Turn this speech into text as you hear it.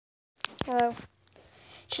Hello.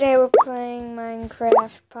 Today we're playing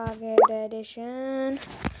Minecraft Pocket Edition.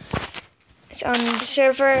 It's on the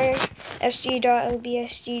server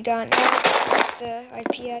sg.lbsg.net. That's the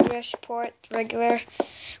IP address, port, regular,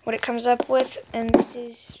 what it comes up with, and this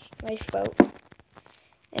is Lifeboat.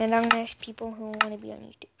 And I'm gonna ask people who want to be on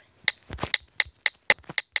YouTube.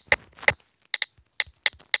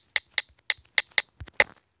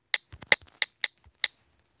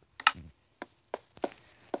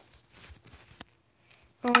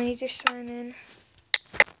 Oh, I need to sign in.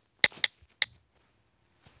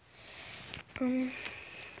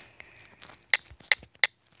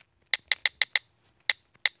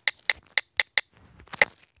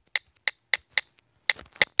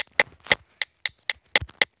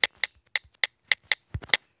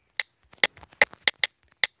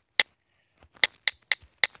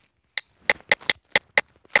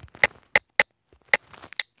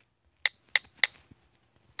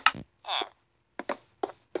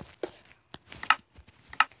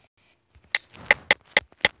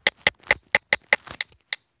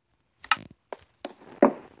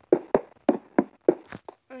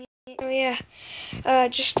 Oh yeah,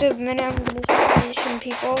 just a minute, I'm gonna see some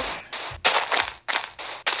people.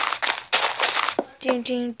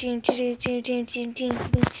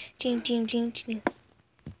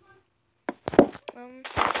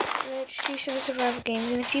 Let's do some survival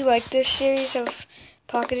games, and if you like this series of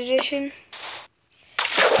Pocket Edition,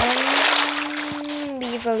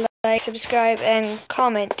 leave a like, subscribe, and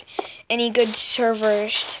comment any good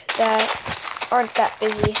servers that aren't that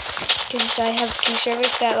busy. Because I have 2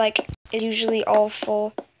 servers that is usually all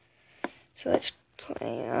full. So let's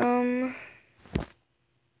play.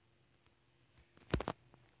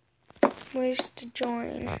 Where's the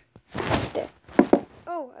join? There.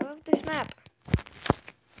 Oh, I love this map.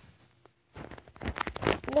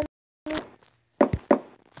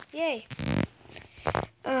 Yay.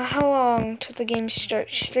 How long till the game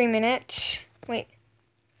starts? 3 minutes. Wait.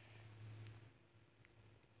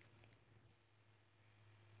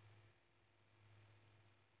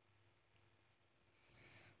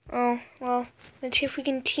 Oh, well, let's see if we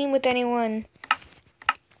can team with anyone.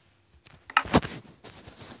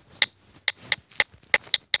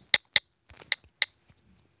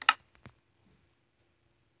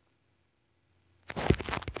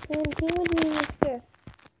 Team with me, mister.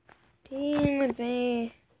 Team with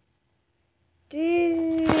me.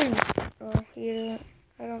 Team. Oh, you don't.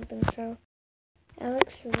 I don't think so.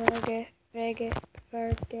 Alex Vargas.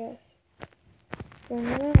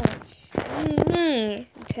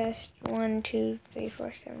 Test 1, 2, 3,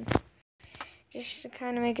 4, 7. Just to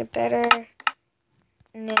kind of make it better.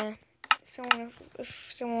 Nah.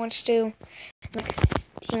 If someone wants to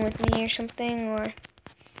team with me or something, or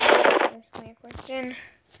ask me a question.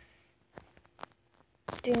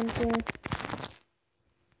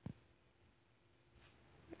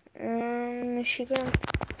 She gonna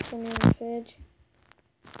send me a message.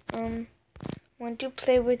 Want to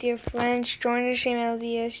play with your friends? Join the same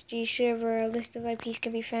LBSG server. A list of IPs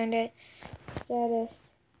can be found at status.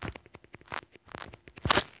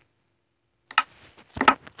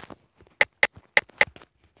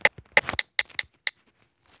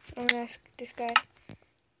 I'm gonna ask this guy.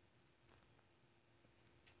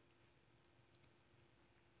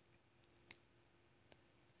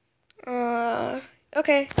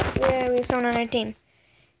 Okay. Yeah, we have someone on our team.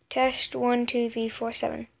 Test 1, 2, 3, 4,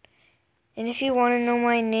 7. And if you want to know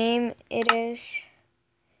my name, it is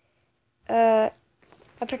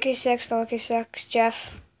uppercase X, lowercase x,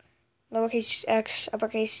 Jeff, lowercase x,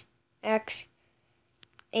 uppercase x,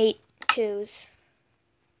 8 2s.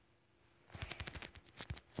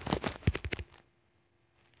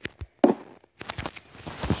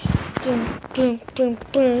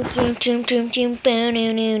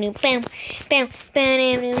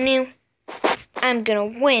 I'm gonna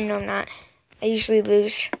win or not. I usually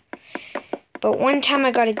lose. But one time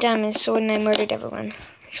I got a diamond sword and I murdered everyone.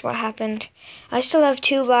 That's what happened. I still have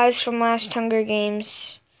 2 lives from last Hunger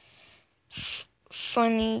Games.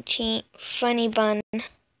 Funny bun.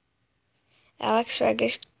 Alex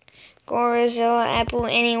Vegas, Gorizilla, Apple,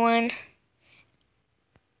 anyone.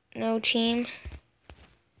 No team.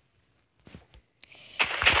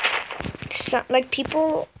 So,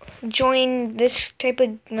 people join this type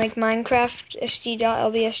of Minecraft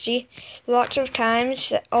sg.lbsg lots of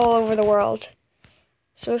times all over the world.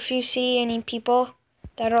 So if you see any people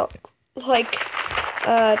that are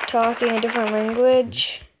talking a different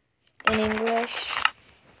language in English,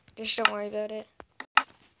 just don't worry about it.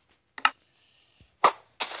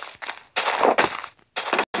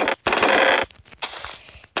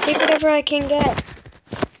 Take whatever I can get.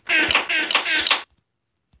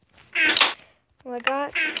 Well, I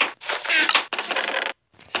got...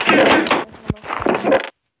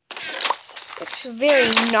 It's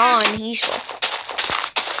very non-useful.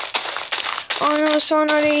 Oh no, someone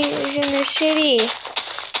already is in the city.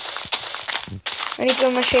 I need to go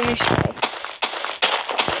to my famous spray.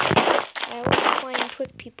 I will find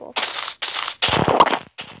quick people.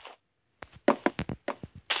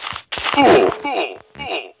 I need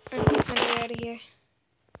to get out of here.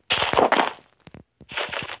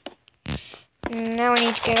 Now I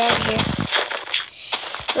need to get out of here.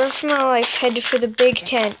 Run for my life, head for the big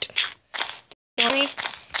tent. I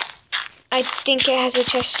think it has a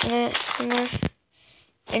chest in it somewhere.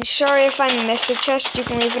 And sorry if I missed a chest, you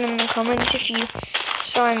can leave it in the comments if you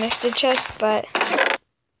saw I missed a chest, but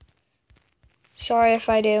sorry if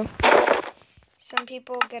I do. Some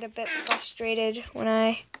people get a bit frustrated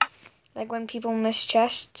when people miss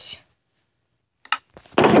chests.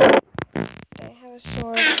 I have a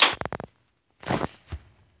sword.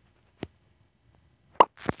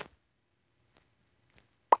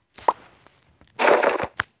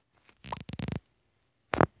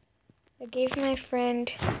 I gave my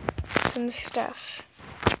friend some stuff.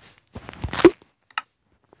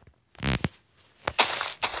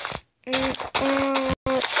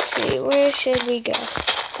 Let's see, where should we go?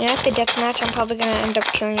 At the deathmatch, I'm probably gonna end up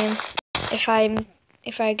killing him if I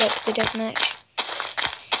get to the deathmatch.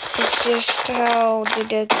 It's just how the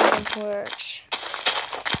deathmatch works.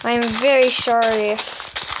 I'm very sorry if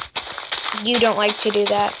you don't like to do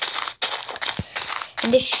that.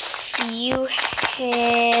 And if you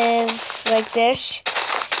have like this,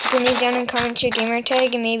 you can leave down in comments your gamer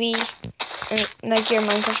tag and maybe like your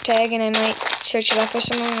Minecraft tag, and I might search it up or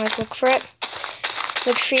something, like look for it.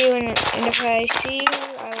 Look for you, and if I see you,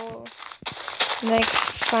 I will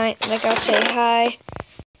I'll say hi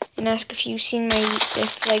and ask if you've seen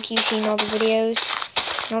you've seen all the videos,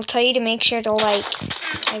 and I'll tell you to make sure to like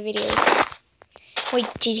my videos. Wait,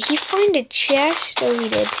 did he find a chest? Oh, he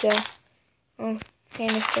did. So, oh, hey,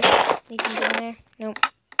 mister, you can go in there. Nope,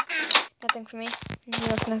 nothing for me. You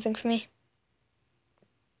have nothing for me.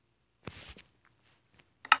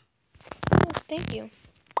 Oh, thank you.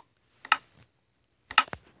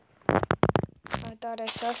 I thought I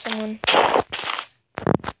saw someone.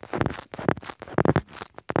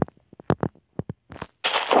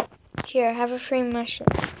 Here, have a free mushroom.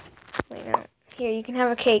 Wait, no. Here, you can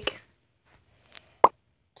have a cake.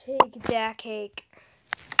 Take that cake.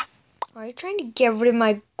 Are you trying to get rid of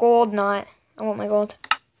my gold? Not. I want my gold.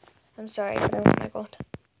 I'm sorry, but I want my gold.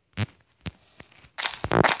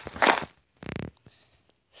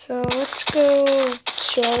 So let's go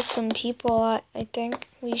kill some people. I think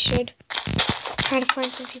we should try to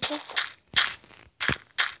find some people.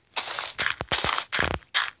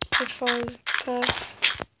 Let's follow the path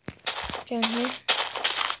down here.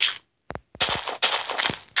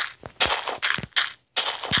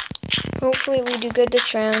 Hopefully we do good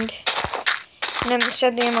this round. And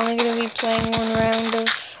sadly I'm only going to be playing one round of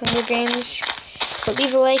Hunger Games. But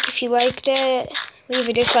leave a like if you liked it. Leave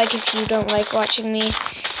a dislike if you don't like watching me.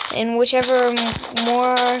 And whichever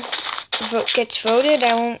more gets voted,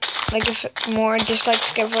 I won't, if more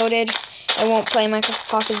dislikes get voted, I won't play Minecraft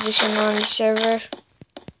Pocket Edition on the server.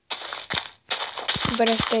 But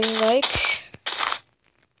if there's likes,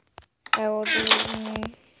 I will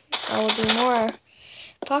do more.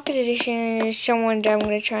 Pocket Edition is someone that I'm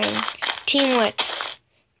going to try and team with.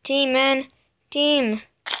 Team, man. Team.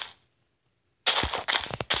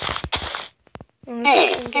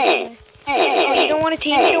 Oh, you don't want a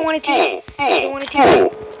team? You don't want a team? You don't want a team?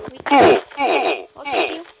 I'll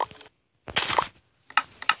take you.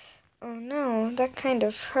 Oh no, that kind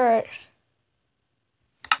of hurt.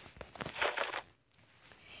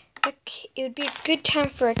 It would be a good time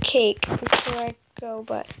for a cake before I go,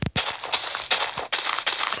 but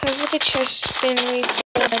have the chests been refilled?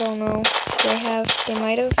 I don't know. They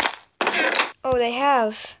might have. Oh, they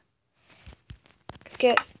have.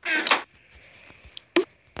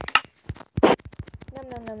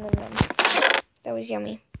 Nom. That was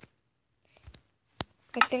yummy.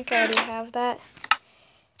 I think I already have that.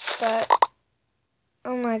 But,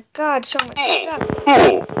 oh my god, so much stuff.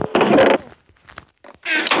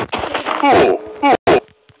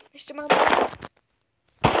 Mr. Mom.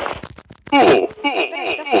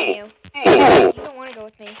 Better stuff than you. You don't want to go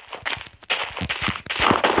with me.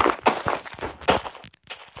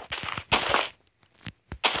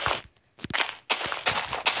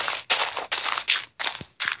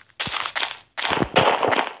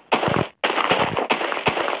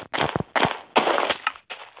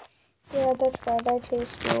 Yeah, that's bad. I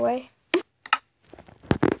chased you away.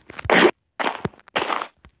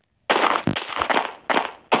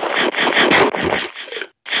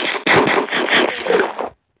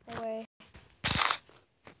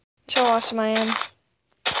 awesome I am.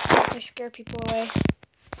 I scare people away.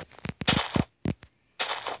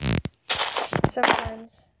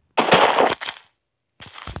 Sometimes.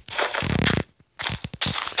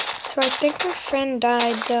 So I think my friend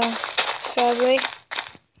died though, sadly.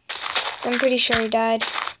 I'm pretty sure he died.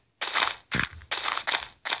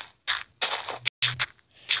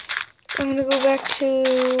 I'm gonna go back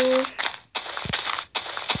to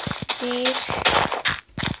these.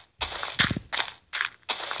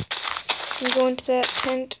 And go into that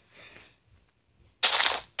tent.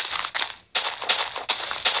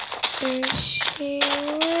 And see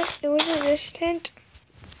what? It wasn't this tent.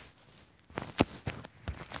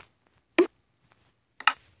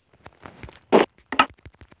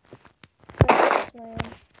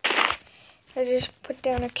 I just put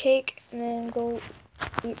down a cake and then go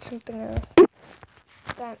eat something else.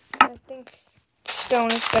 I think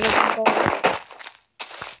stone is better than gold.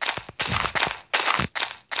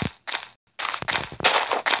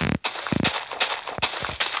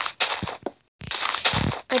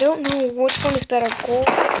 I don't know which one is better, gold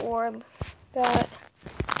or that.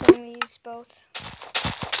 I'm gonna use both.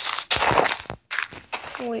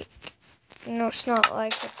 Wait, no, it's not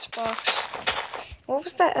like it's box. What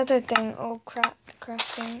was that other thing? Oh crap, the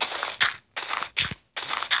crafting.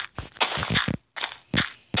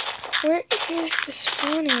 Where is the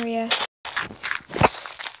spawn area?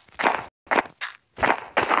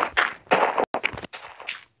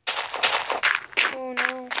 Oh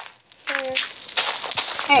no, fire.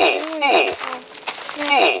 Oh,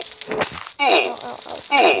 snap. Oh.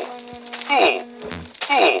 Run.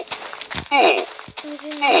 I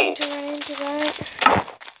didn't mean to run into that.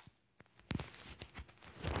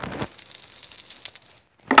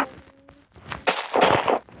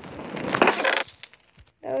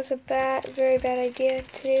 That was a very bad idea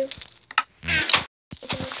to do.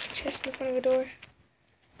 Open a chest in front of a door.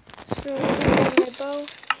 So I'm gonna grab my bow.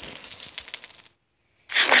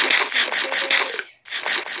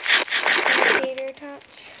 Some gator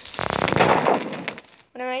tots.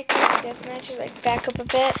 When I might do the deathmatch is like back up a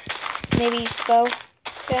bit. Maybe use the bow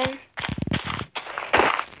then.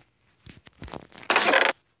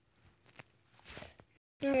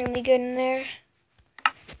 Not really good in there.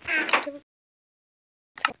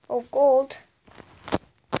 Oh, gold.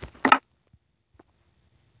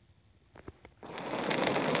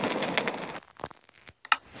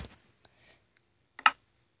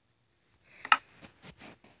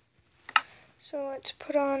 So let's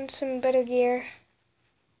put on some better gear.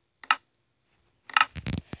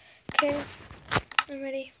 Okay, I'm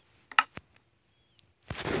ready.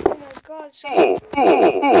 Oh my god, so...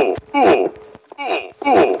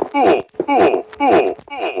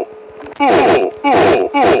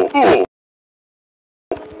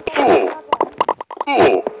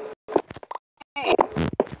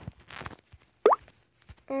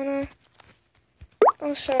 Oh no.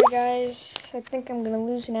 Oh, sorry guys. I think I'm gonna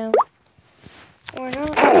lose now. Or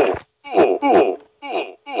not.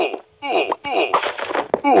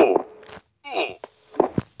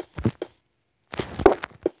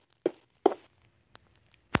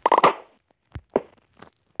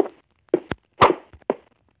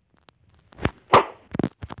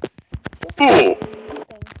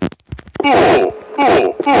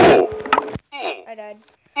 I died.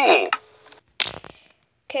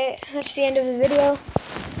 Okay, that's the end of the video.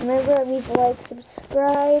 Remember, leave a like,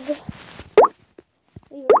 subscribe,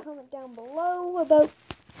 leave a comment down below about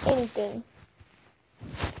anything.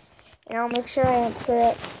 And I'll make sure I answer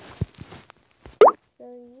it. So,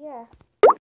 yeah.